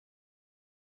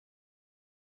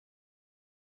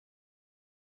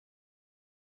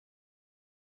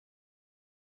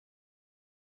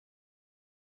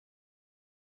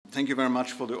Thank you very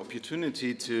much for the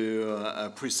opportunity to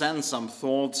present some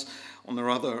thoughts on a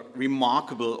rather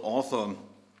remarkable author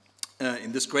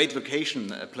in this great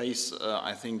location, a place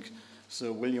I think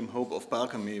Sir William Hope of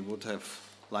Balcony would have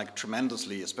liked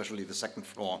tremendously, especially the second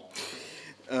floor.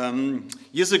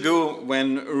 Years ago,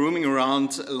 when roaming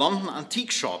around London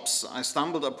antique shops, I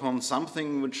stumbled upon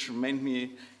something which made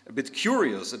me a bit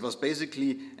curious. It was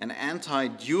basically an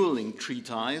anti-dueling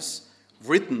treatise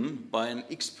written by an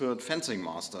expert fencing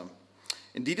master.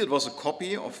 Indeed, it was a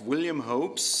copy of William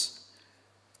Hope's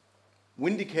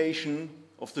Vindication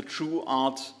of the True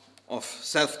Art of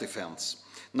Self-Defense.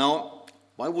 Now,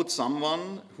 why would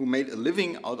someone who made a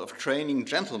living out of training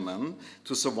gentlemen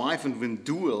to survive and win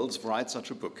duels write such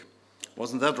a book?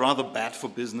 Wasn't that rather bad for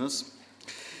business?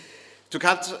 To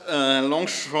cut a long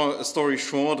story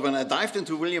short, when I dived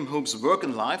into William Hope's work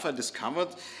and life, I discovered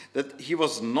that he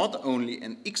was not only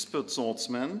an expert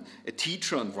swordsman, a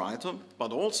teacher and writer,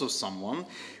 but also someone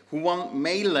who one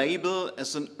may label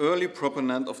as an early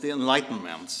proponent of the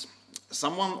Enlightenment.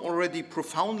 Someone already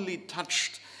profoundly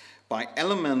touched by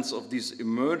elements of this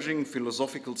emerging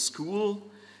philosophical school,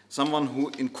 someone who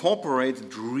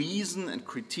incorporated reason and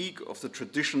critique of the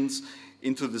traditions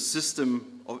into his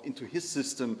system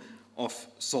of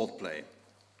swordplay.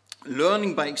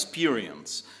 Learning by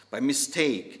experience, by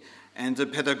mistake, and a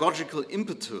pedagogical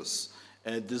impetus,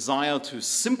 a desire to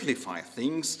simplify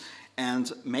things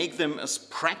and make them as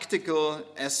practical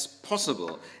as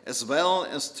possible, as well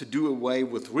as to do away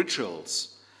with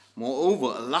rituals.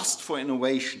 Moreover, a lust for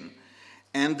innovation,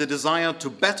 and the desire to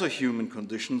better human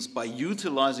conditions by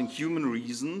utilizing human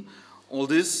reason. All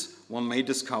this one may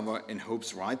discover in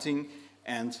Hope's writing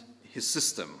and his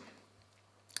system.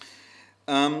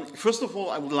 First of all,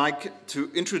 I would like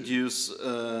to introduce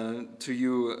to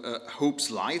you Hope's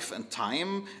life and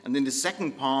time, and in the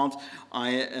second part,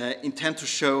 I intend to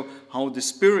show how the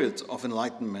spirit of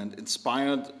Enlightenment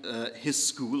inspired his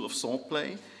school of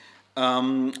swordplay.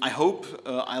 I hope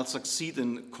I'll succeed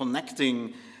in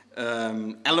connecting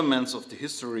elements of the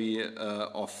history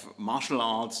of martial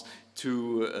arts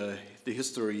to the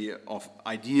history of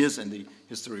ideas and the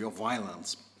history of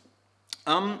violence.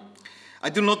 I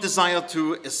do not desire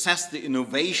to assess the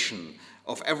innovation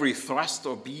of every thrust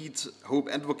or beat Hope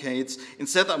advocates.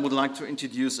 Instead, I would like to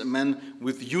introduce a man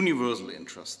with universal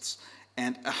interests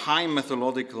and a high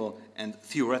methodological and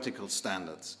theoretical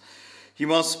standards. He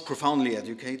was profoundly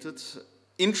educated,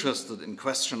 interested in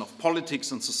question of politics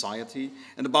and society,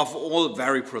 and above all,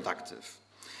 very productive.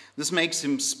 This makes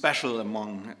him special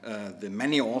among the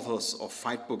many authors of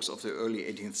fight books of the early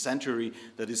 18th century,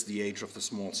 that is the age of the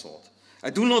small sword. I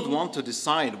do not want to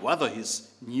decide whether his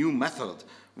new method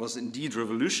was indeed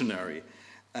revolutionary,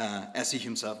 as he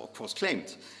himself, of course,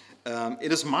 claimed.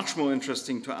 It is much more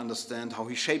interesting to understand how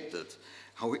he shaped it,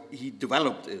 how he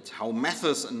developed it, how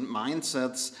methods and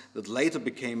mindsets that later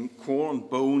became core and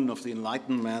bone of the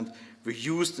Enlightenment were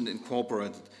used and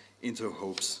incorporated into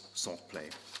Hope's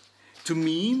swordplay. To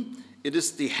me, it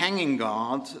is the hanging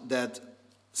guard, that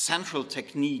central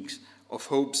techniques of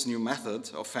Hope's new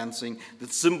method of fencing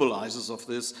that symbolizes of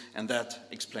this, and that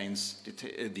explains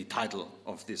the title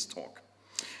of this talk.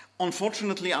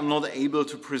 Unfortunately, I'm not able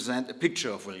to present a picture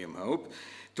of William Hope.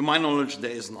 To my knowledge, there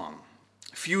is none.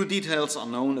 Few details are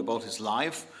known about his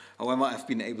life. However, I've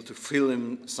been able to fill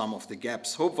in some of the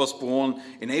gaps. Hope was born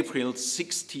in April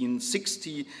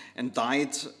 1660 and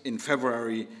died in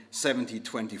February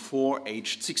 1724,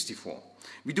 aged 64.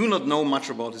 We do not know much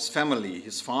about his family.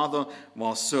 His father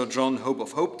was Sir John Hope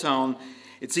of Hopetown.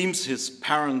 It seems his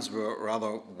parents were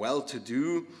rather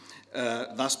well-to-do,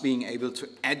 thus being able to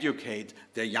educate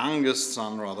their youngest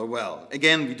son rather well.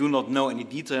 Again, we do not know any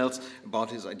details about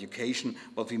his education,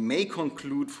 but we may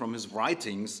conclude from his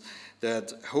writings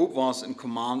that Hope was in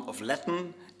command of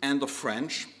Latin and of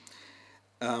French.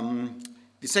 The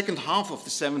second half of the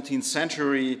 17th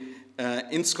century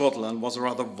in Scotland was a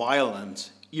rather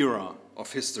violent era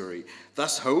of history.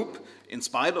 Thus Hope, in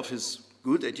spite of his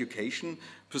good education,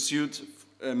 pursued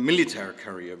a military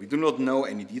career. We do not know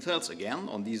any details, again,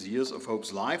 on these years of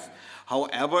Hope's life.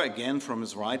 However, again, from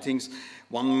his writings,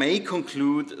 one may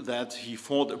conclude that he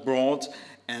fought abroad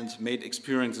and made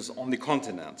experiences on the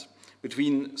continent.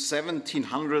 Between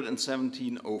 1700 and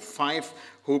 1705,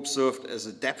 Hope served as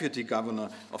a deputy governor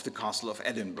of the Castle of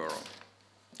Edinburgh.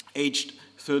 Aged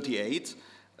 38,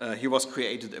 he was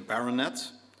created a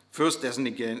baronet, first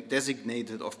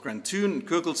designated of Grantoon and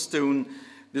Kirklestown.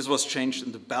 This was changed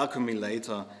into Balcony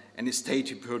later, an estate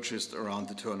he purchased around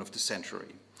the turn of the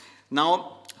century.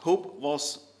 Now, Hope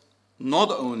was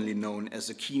not only known as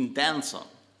a keen dancer,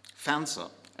 fencer,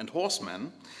 and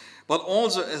horseman, but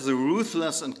also as a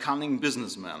ruthless and cunning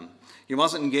businessman. He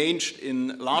was engaged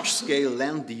in large-scale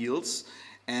land deals,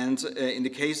 and in the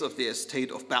case of the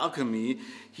estate of Burkart,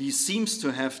 he seems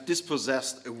to have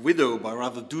dispossessed a widow by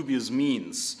rather dubious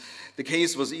means. The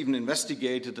case was even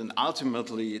investigated and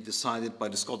ultimately decided by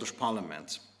the Scottish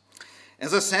Parliament.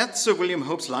 As I said, Sir William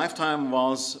Hope's lifetime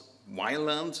was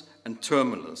violent and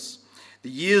tumultuous. The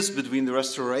years between the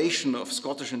restoration of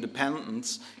Scottish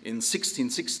independence in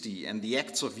 1660 and the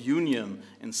Acts of Union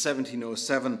in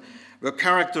 1707 were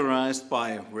characterized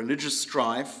by religious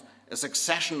strife, a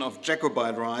succession of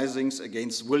Jacobite risings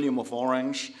against William of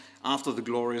Orange after the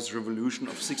Glorious Revolution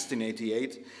of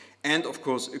 1688, and of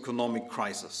course economic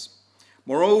crisis.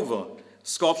 Moreover,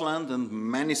 Scotland and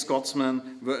many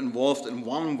Scotsmen were involved in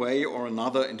one way or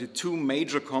another into two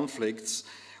major conflicts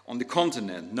on the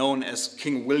continent, known as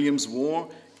King William's War,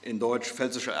 in Deutsch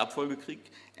Pfälzischer Erbfolgekrieg,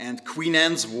 and Queen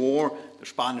Anne's War, the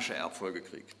Spanische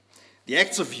Erbfolgekrieg. The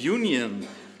Acts of Union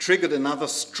triggered another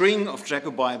string of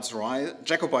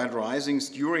Jacobite risings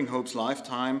during Hope's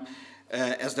lifetime,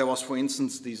 as there was, for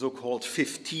instance, the so-called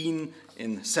 15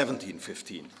 in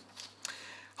 1715.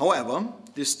 However,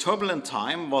 this turbulent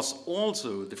time was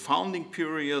also the founding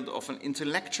period of an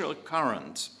intellectual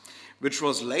current, which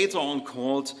was later on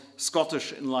called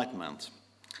Scottish Enlightenment.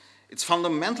 Its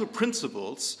fundamental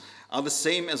principles are the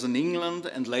same as in England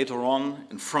and later on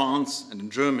in France and in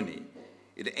Germany.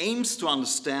 It aims to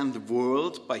understand the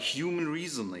world by human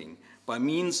reasoning, by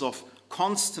means of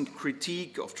constant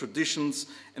critique of traditions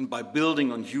and by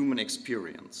building on human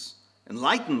experience.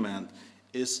 Enlightenment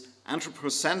is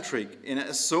anthropocentric in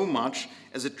as so much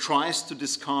as it tries to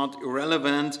discard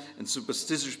irrelevant and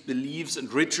superstitious beliefs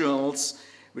and rituals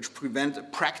which prevent a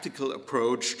practical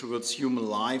approach towards human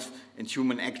life and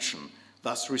human action,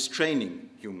 thus restraining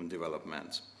human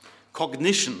development.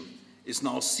 Cognition is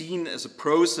now seen as a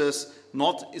process,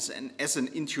 not as an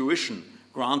intuition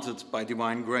granted by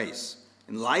divine grace.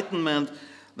 Enlightenment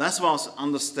thus was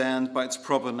understood by its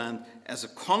proponent as a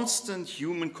constant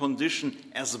human condition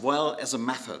as well as a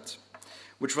method,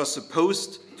 which was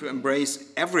supposed to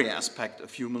embrace every aspect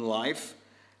of human life.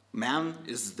 Man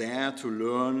is there to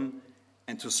learn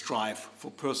and to strive for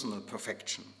personal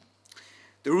perfection.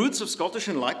 The roots of Scottish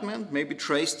Enlightenment may be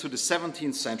traced to the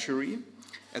 17th century.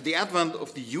 At the advent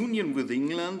of the union with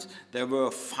England, there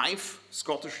were 5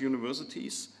 Scottish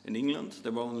universities. In England,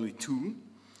 there were only 2.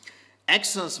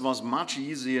 Access was much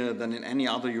easier than in any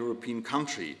other European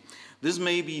country. This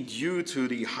may be due to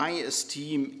the high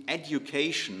esteem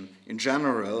education in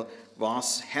general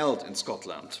was held in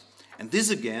Scotland. And this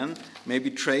again may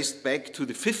be traced back to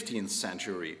the 15th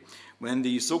century, when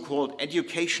the so-called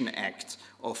Education Act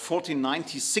of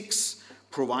 1496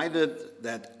 provided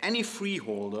that any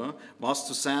freeholder was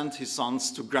to send his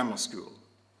sons to grammar school.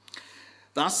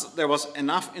 Thus, there was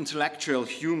enough intellectual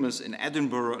humus in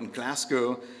Edinburgh and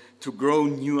Glasgow to grow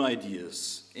new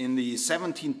ideas. In the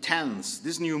 1710s,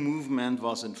 this new movement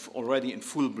was already in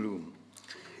full bloom.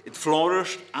 It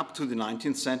flourished up to the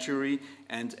 19th century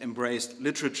and embraced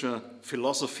literature,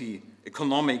 philosophy,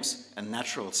 economics, and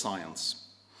natural science.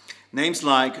 Names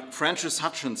like Francis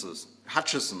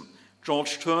Hutcheson,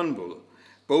 George Turnbull,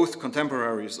 both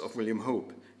contemporaries of William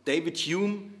Hope, David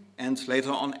Hume, and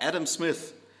later on Adam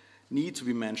Smith, need to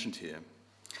be mentioned here.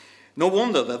 No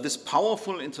wonder that this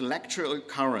powerful intellectual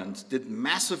current did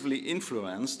massively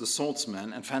influence the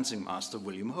swordsman and fencing master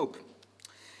William Hope.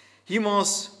 He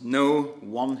was no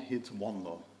one-hit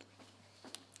wonder.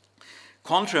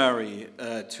 Contrary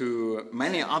to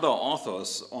many other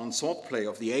authors on swordplay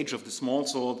of the age of the small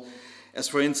sword, as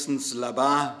for instance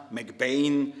Labat,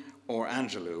 MacBain, or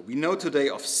Angelo, we know today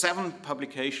of 7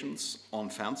 publications on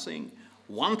fencing,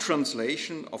 1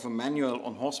 translation of a manual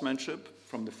on horsemanship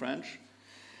from the French,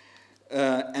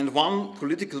 and 1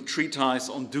 political treatise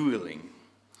on dueling.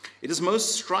 It is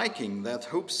most striking that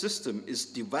Hope's system is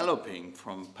developing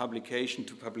from publication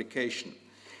to publication.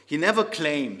 He never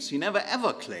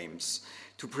ever claims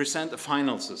to present a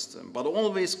final system, but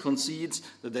always concedes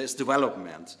that there is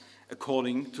development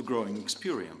according to growing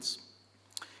experience.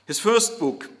 His first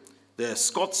book, The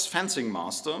Scots Fencing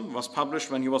Master, was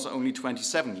published when he was only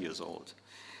 27 years old.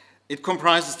 It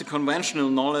comprises the conventional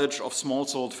knowledge of small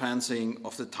sword fencing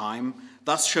of the time,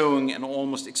 thus showing an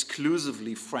almost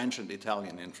exclusively French and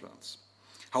Italian influence.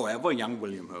 However, young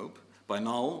William Hope, by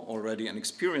now already an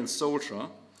experienced soldier,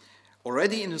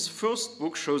 already in his first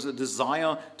book shows a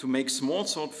desire to make small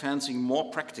sword fencing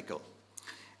more practical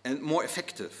and more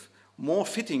effective, more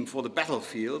fitting for the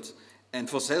battlefield and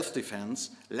for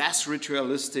self-defense, less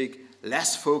ritualistic,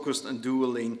 less focused on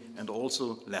dueling, and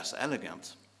also less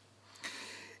elegant.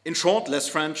 In short, less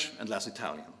French and less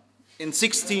Italian. In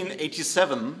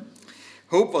 1687,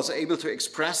 Hope was able to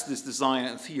express this desire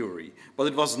in theory, but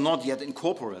it was not yet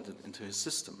incorporated into his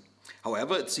system.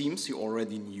 However, it seems he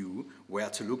already knew where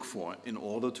to look for in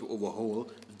order to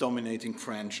overhaul the dominating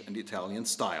French and Italian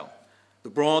style, the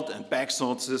broad and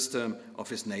backsword system of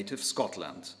his native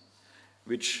Scotland,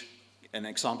 which an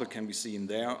example can be seen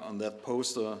there on that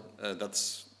poster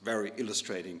that's very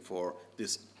illustrating for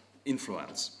this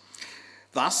influence.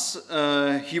 Thus,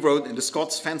 he wrote in the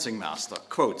Scots Fencing Master,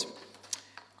 quote,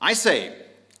 "I say,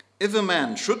 if a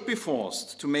man should be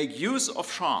forced to make use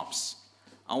of sharps,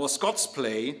 our Scots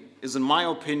play is, in my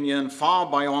opinion, far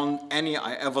beyond any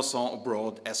I ever saw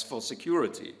abroad as for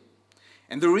security.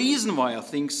 And the reason why I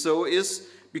think so is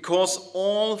because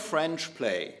all French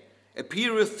play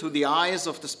appeareth to the eyes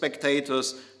of the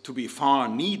spectators to be far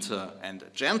neater and a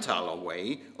gentiler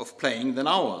way of playing than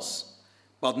ours.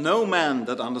 But no man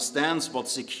that understands what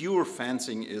secure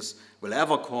fencing is will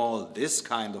ever call this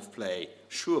kind of play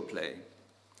sure play."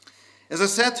 As I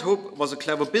said, Hope was a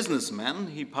clever businessman.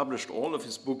 He published all of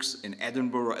his books in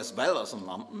Edinburgh as well as in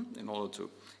London in order to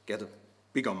get a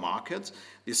bigger market.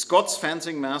 The Scots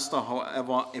Fencing Master,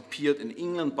 however, appeared in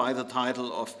England by the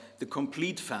title of the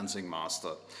Complete Fencing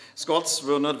Master. Scots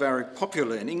were not very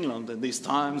popular in England in these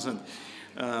times, and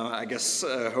I guess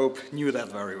Hope knew that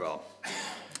very well.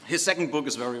 His second book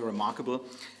is very remarkable.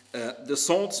 The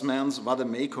Swordsman's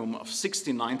Vademecum of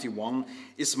 1691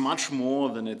 is much more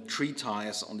than a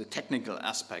treatise on the technical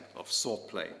aspect of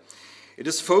swordplay. It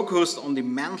is focused on the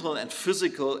mental and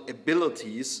physical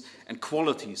abilities and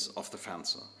qualities of the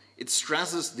fencer. It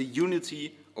stresses the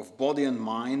unity of body and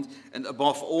mind, and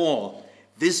above all,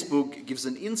 this book gives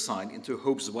an insight into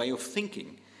Hope's way of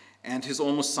thinking and his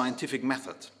almost scientific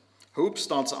method. Hope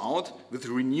starts out with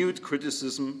renewed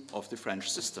criticism of the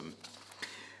French system.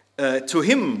 To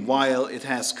him, while it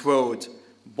has, quote,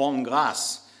 bonne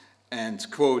grâce and,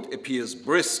 quote, appears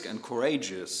brisk and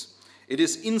courageous, it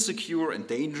is insecure and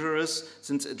dangerous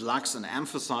since it lacks an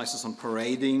emphasis on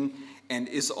parading and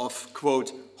is of,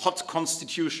 quote, hot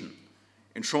constitution.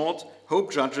 In short,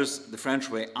 Hope judges the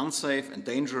French way unsafe and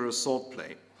dangerous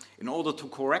swordplay. In order to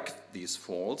correct these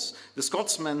faults, the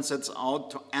Scotsman sets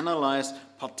out to analyze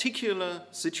particular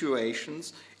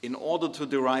situations in order to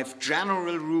derive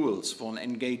general rules for an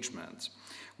engagement,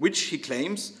 which he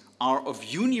claims are of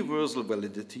universal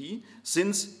validity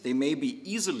since they may be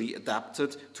easily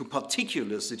adapted to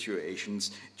particular situations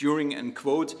during an,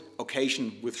 quote,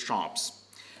 occasion with sharps.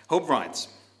 Hope writes,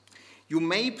 "You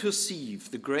may perceive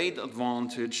the great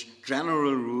advantage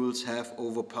general rules have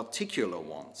over particular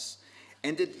ones,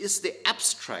 and it is the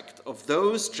abstract of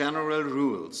those general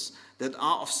rules that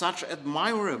are of such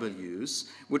admirable use,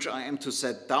 which I am to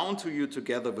set down to you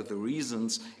together with the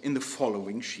reasons in the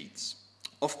following sheets.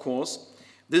 Of course,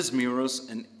 this mirrors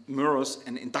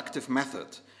an inductive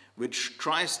method, which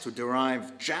tries to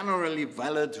derive generally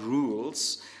valid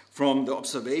rules from the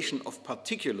observation of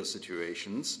particular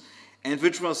situations, and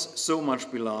which was so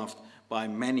much beloved by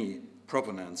many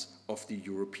proponents of the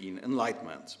European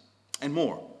Enlightenment." And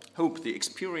more, Hope, the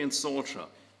experienced soldier,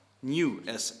 knew,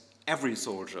 as every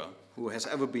soldier who has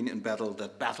ever been in battle,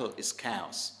 that battle is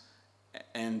chaos.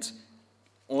 And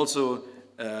also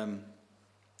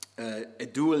a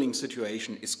dueling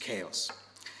situation is chaos.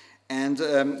 And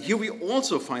here we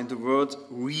also find the word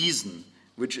reason,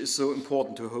 which is so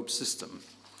important to Hope's system.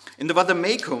 In the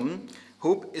Vademecum,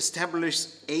 Hope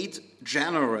establishes 8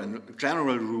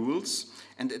 general rules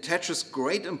and attaches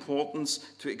great importance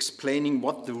to explaining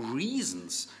what the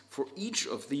reasons for each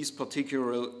of these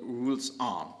particular rules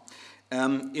are.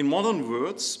 In modern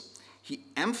words, he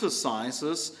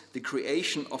emphasizes the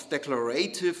creation of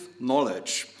declarative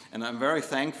knowledge. And I'm very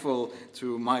thankful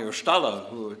to Mario Staller,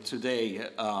 who today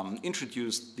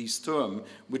introduced this term,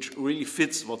 which really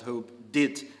fits what Hope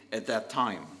did at that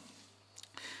time.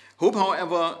 Hope,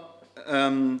 however,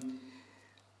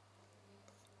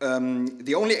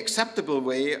 the only acceptable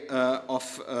way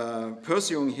of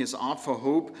pursuing his art for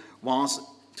Hope was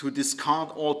to discard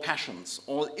all passions,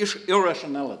 all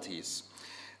irrationalities,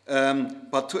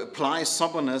 but to apply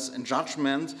soberness and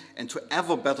judgment and to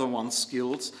ever better one's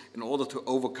skills in order to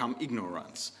overcome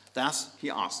ignorance. Thus, he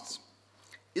asks,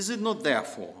 "Is it not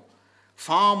therefore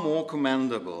far more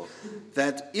commendable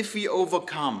that if we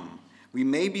overcome, we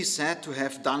may be said to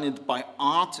have done it by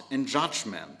art and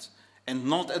judgment, and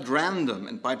not at random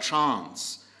and by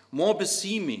chance, more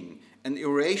beseeming and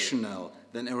irrational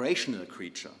than a rational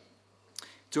creature?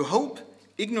 To Hope,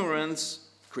 ignorance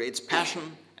creates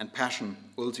passion, and passion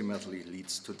ultimately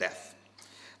leads to death.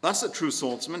 Thus, a true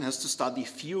swordsman has to study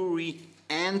theory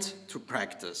and to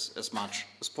practice as much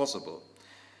as possible.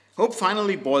 Hope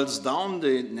finally boils down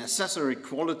the necessary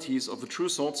qualities of a true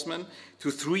swordsman to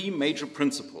three major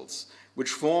principles, which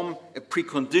form a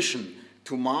precondition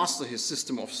to master his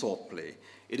system of swordplay.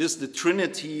 It is the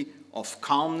trinity of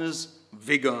calmness,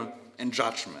 vigor, and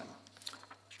judgment.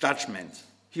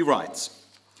 He writes,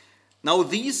 "Now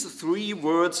these three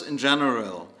words in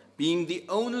general, being the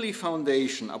only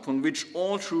foundation upon which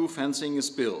all true fencing is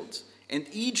built, and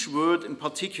each word in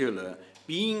particular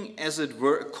being as it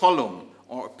were a column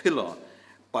or a pillar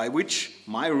by which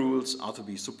my rules are to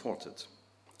be supported."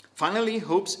 Finally,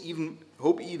 Hope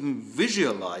even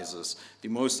visualizes the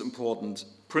most important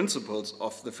principles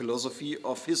of the philosophy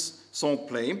of his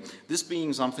swordplay, this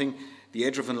being something the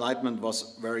Age of Enlightenment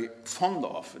was very fond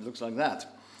of. It looks like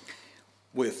that.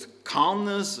 With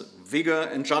calmness, vigor,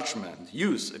 and judgment,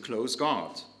 use a close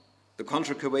guard. The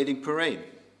contracavating parade,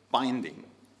 binding.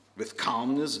 With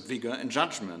calmness, vigor, and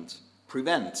judgment,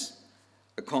 prevent.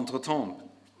 A contretemps,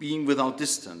 being without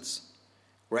distance,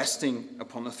 resting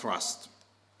upon a thrust.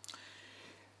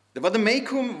 The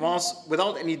Vademecum was,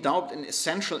 without any doubt, an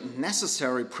essential and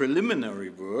necessary preliminary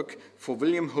work for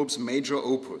William Hope's major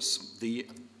opus, the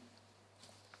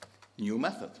new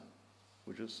method,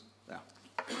 which is there.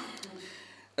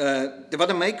 The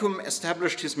Vademecum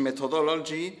established his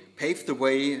methodology, paved the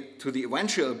way to the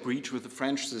eventual breach with the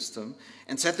French system,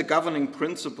 and set the governing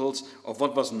principles of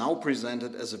what was now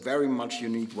presented as a very much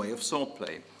unique way of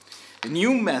swordplay. The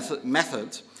new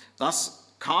method thus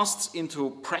casts into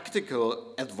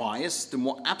practical advice the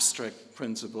more abstract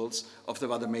principles of the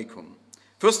Vademecum.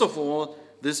 First of all,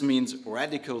 this means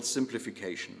radical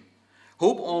simplification.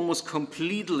 Hope almost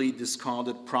completely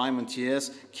discarded prime and tierce,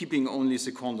 keeping only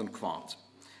second and quart.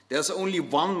 There's only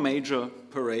one major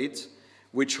parade,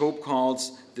 which Hope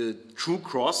calls the true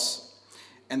cross,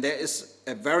 and there is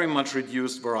a very much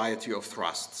reduced variety of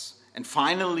thrusts. And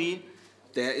finally,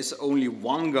 there is only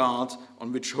one guard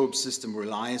on which Hope's system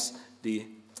relies, the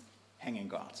hanging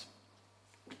guard.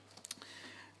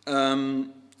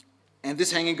 And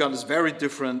this hanging guard is very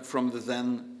different from the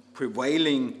then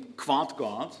prevailing quart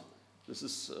guard. This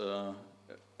is a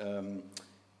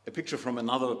picture from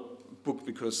another book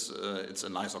because it's a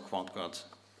nicer quart guard.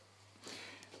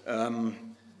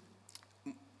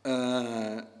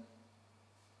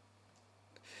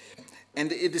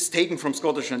 And it is taken from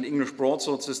Scottish and English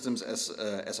broadsword systems,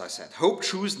 as I said. Hope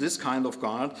chose this kind of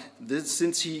guard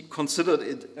since he considered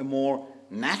it a more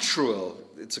natural,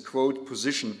 it's a quote,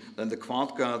 position than the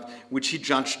quart guard, which he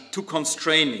judged too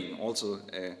constraining, also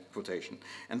a quotation,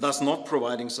 and thus not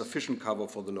providing sufficient cover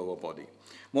for the lower body.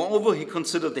 Moreover, he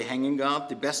considered the hanging guard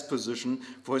the best position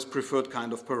for his preferred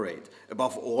kind of parade.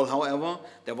 Above all, however,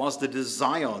 there was the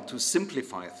desire to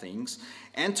simplify things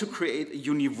and to create a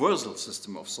universal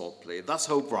system of swordplay. Thus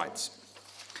Hope writes,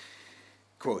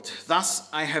 quote, "Thus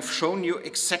I have shown you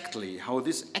exactly how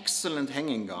this excellent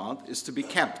hanging guard is to be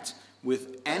kept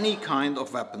with any kind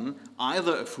of weapon,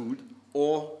 either afoot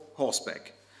or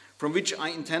horseback, from which I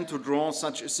intend to draw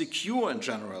such a secure and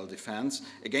general defense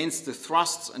against the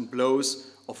thrusts and blows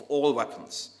of all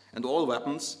weapons." And all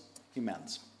weapons, he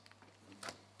meant,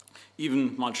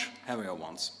 even much heavier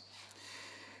ones.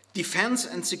 Defense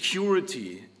and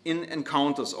security in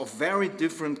encounters of very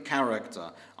different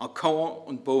character are core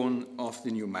and bone of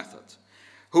the new method.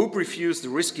 Hope refused the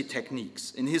risky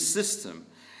techniques. In his system,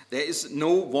 there is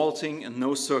no vaulting and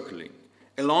no circling.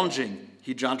 A lunging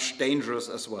he judged dangerous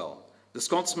as well. The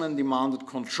Scotsman demanded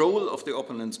control of the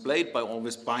opponent's blade by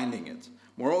always binding it.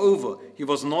 Moreover, he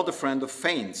was not a friend of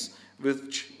feints,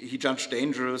 which he judged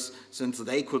dangerous since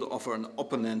they could offer an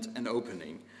opponent an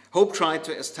opening. Hope tried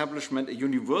to establish a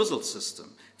universal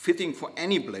system fitting for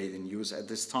any blade in use at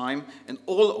this time and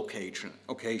all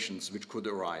occasions which could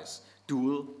arise.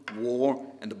 Duel, war,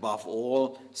 and above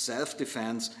all,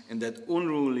 self-defense in that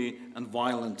unruly and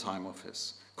violent time of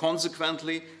his.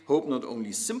 Consequently, Hope not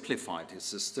only simplified his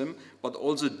system, but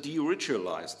also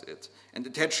de-ritualized it and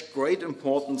attached great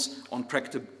importance on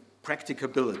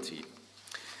practicability.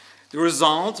 The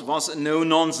result was a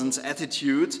no-nonsense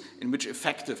attitude in which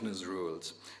effectiveness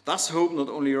ruled. Thus, Hope not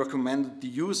only recommended the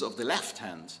use of the left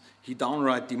hand, he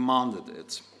downright demanded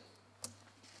it.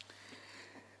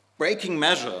 Breaking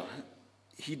measure,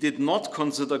 he did not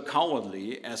consider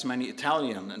cowardly, as many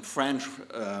Italian and French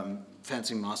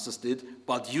fencing masters did,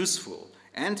 but useful,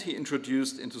 and he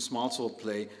introduced into small sword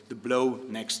play the blow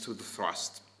next to the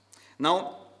thrust.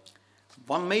 Now,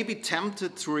 one may be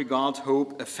tempted to regard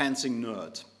Hope a fencing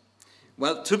nerd.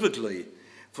 Well, typically,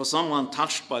 for someone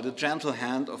touched by the gentle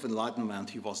hand of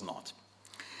Enlightenment, he was not.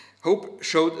 Hope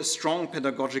showed a strong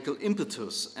pedagogical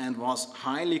impetus and was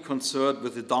highly concerned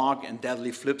with the dark and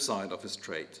deadly flip side of his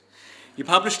trade. He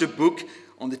published a book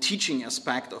on the teaching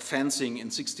aspect of fencing in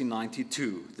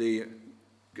 1692. The,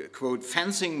 quote,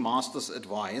 Fencing Master's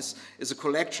Advice is a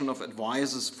collection of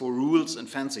advices for rules in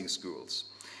fencing schools.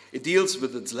 It deals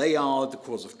with its layout, the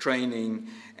course of training,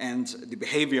 and the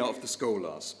behavior of the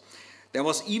scholars. There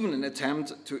was even an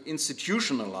attempt to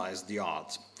institutionalize the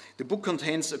art. The book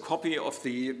contains a copy of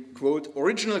the, quote,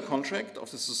 original contract of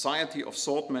the Society of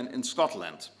Swordmen in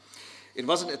Scotland. It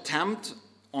was an attempt,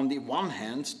 on the one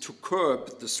hand, to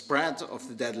curb the spread of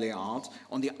the deadly art,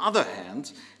 on the other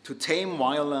hand, to tame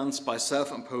violence by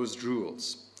self-imposed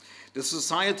rules. The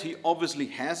society obviously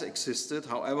has existed,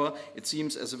 however, it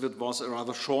seems as if it was a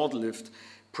rather short-lived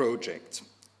project.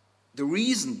 The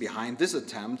reason behind this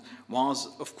attempt was,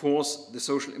 of course, the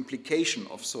social implication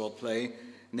of swordplay,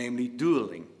 namely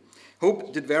dueling.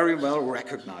 Hope did very well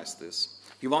recognize this.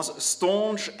 He was a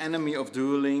staunch enemy of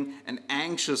dueling and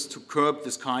anxious to curb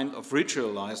this kind of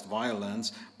ritualized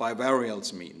violence by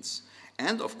various means.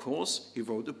 And, of course, he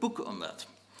wrote a book on that.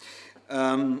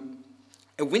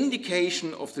 A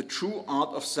Vindication of the True Art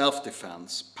of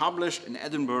Self-Defense, published in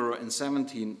Edinburgh in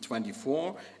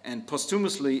 1724 and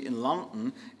posthumously in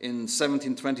London in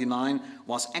 1729,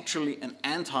 was actually an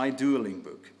anti-dueling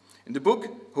book. In the book,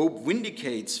 Hope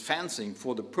vindicates fencing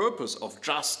for the purpose of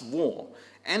just war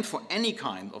and for any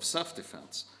kind of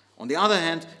self-defense. On the other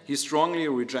hand, he strongly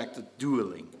rejected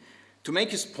dueling. To make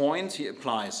his point, he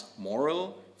applies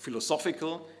moral,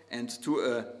 philosophical, and to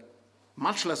a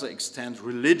much lesser extent,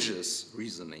 religious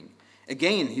reasoning.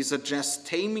 Again, he suggests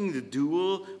taming the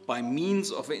duel by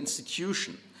means of an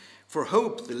institution. For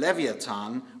Hope, the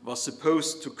Leviathan was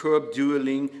supposed to curb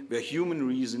dueling where human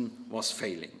reason was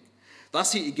failing.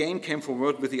 Thus, he again came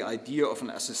forward with the idea of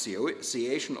an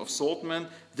association of swordmen,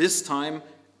 this time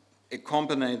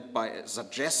accompanied by a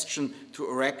suggestion to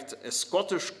erect a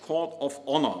Scottish court of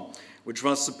honor, which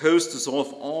was supposed to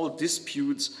solve all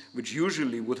disputes which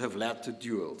usually would have led to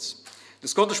duels. The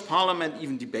Scottish Parliament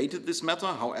even debated this matter,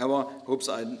 however, Hope's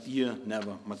idea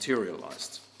never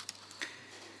materialized.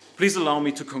 Please allow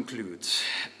me to conclude.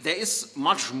 There is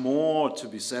much more to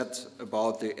be said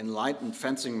about the enlightened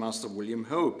fencing master William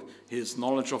Hope, his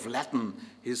knowledge of Latin,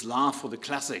 his love for the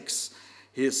classics,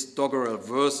 his doggerel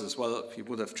verses. Well, he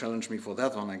would have challenged me for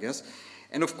that one, I guess.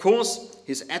 And of course,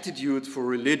 his attitude for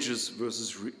religion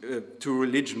versus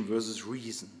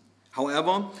reason.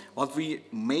 However, what we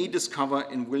may discover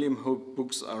in William Hope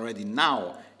books already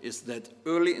now is that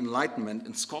early Enlightenment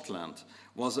in Scotland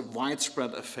was a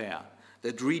widespread affair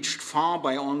that reached far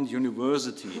beyond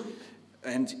university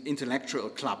and intellectual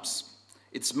clubs.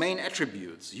 Its main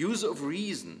attributes, use of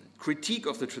reason, critique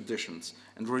of the traditions,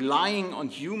 and relying on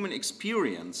human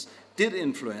experience did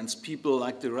influence people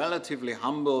like the relatively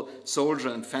humble soldier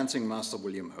and fencing master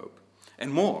William Hope.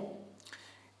 And more,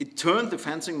 it turned the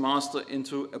fencing master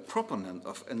into a proponent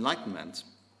of enlightenment.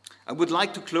 I would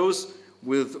like to close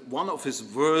with one of his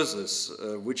verses,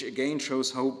 which again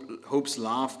shows Hope's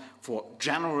love for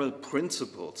general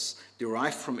principles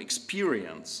derived from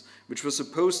experience, which were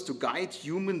supposed to guide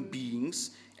human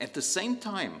beings at the same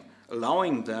time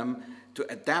allowing them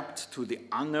to adapt to the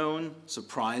unknown,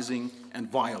 surprising,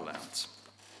 and violent.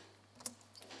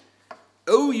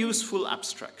 O useful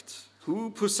abstract, who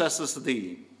possesses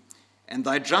thee? And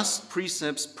thy just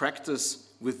precepts practice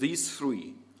with these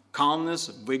three, calmness,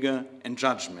 vigor, and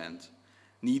judgment,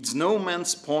 needs no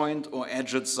man's point or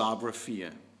edged sabre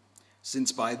fear,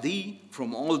 since by thee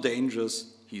from all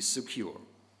dangers he's secure.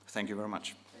 Thank you very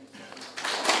much.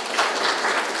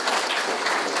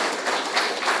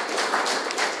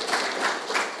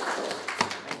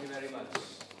 Thank you very much.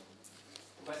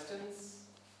 Questions?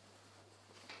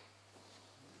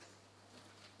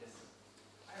 Yes.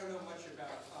 I don't know much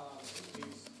about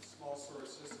these small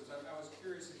source systems. I was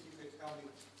curious if you could tell me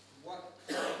what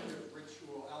kind of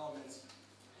ritual elements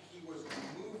he was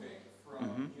removing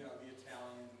from the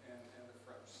Italian and the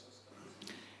French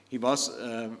systems. He was,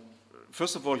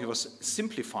 first of all, he was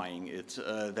simplifying it.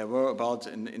 There were about,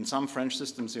 in some French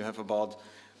systems, you have about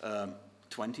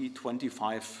 20,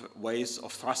 25 ways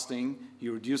of thrusting. He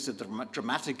reduced it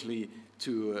dramatically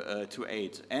to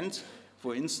 8. And,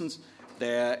 for instance,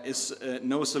 there is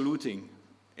no saluting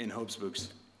in Hope's books.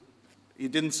 He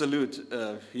didn't salute,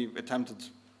 he attempted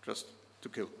just to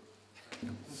kill.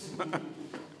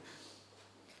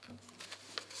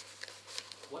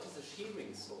 What is a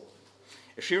shearing sword?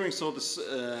 A shearing sword is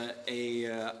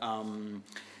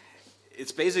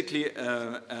it's basically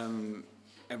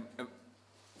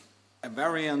a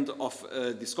variant of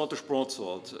the Scottish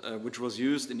broadsword, which was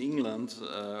used in England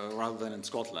rather than in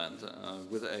Scotland,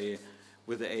 with a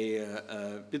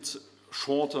bit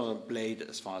shorter blade,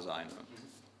 as far as I know.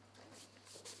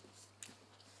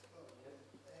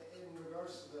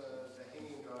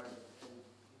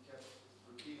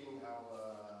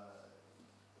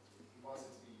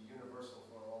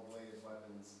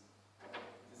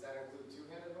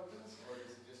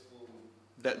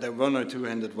 There were no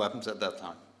two-handed weapons at that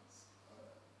time.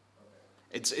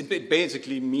 It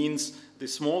basically means the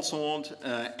small sword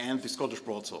and the Scottish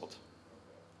broadsword.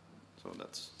 So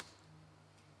that's...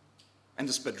 And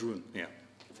the spadroon, yeah.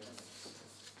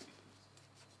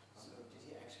 So did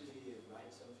he actually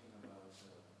write something about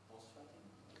horse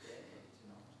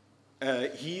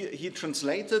fighting? He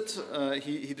translated,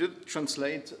 he did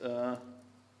translate, oh,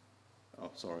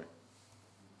 sorry.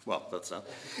 Well, that's that.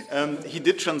 He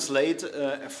did translate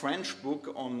a French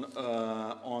book on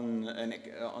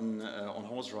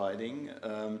horse riding,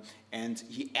 and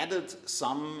he added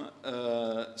some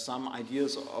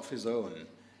ideas of his own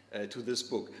to this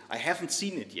book. I haven't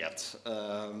seen it yet,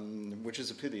 which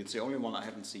is a pity. It's the only one I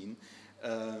haven't seen.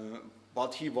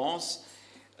 But he was,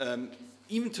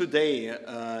 even today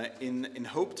in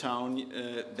Hopetown,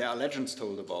 there are legends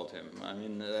told about him. I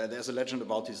mean, there's a legend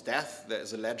about his death.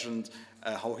 There's a legend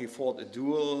how he fought a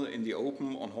duel in the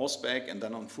open on horseback and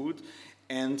then on foot.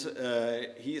 And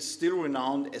he is still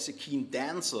renowned as a keen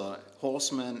dancer,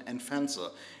 horseman, and fencer.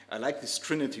 I like this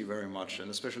trinity very much,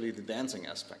 and especially the dancing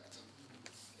aspect.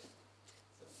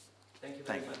 Thank you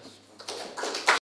very much.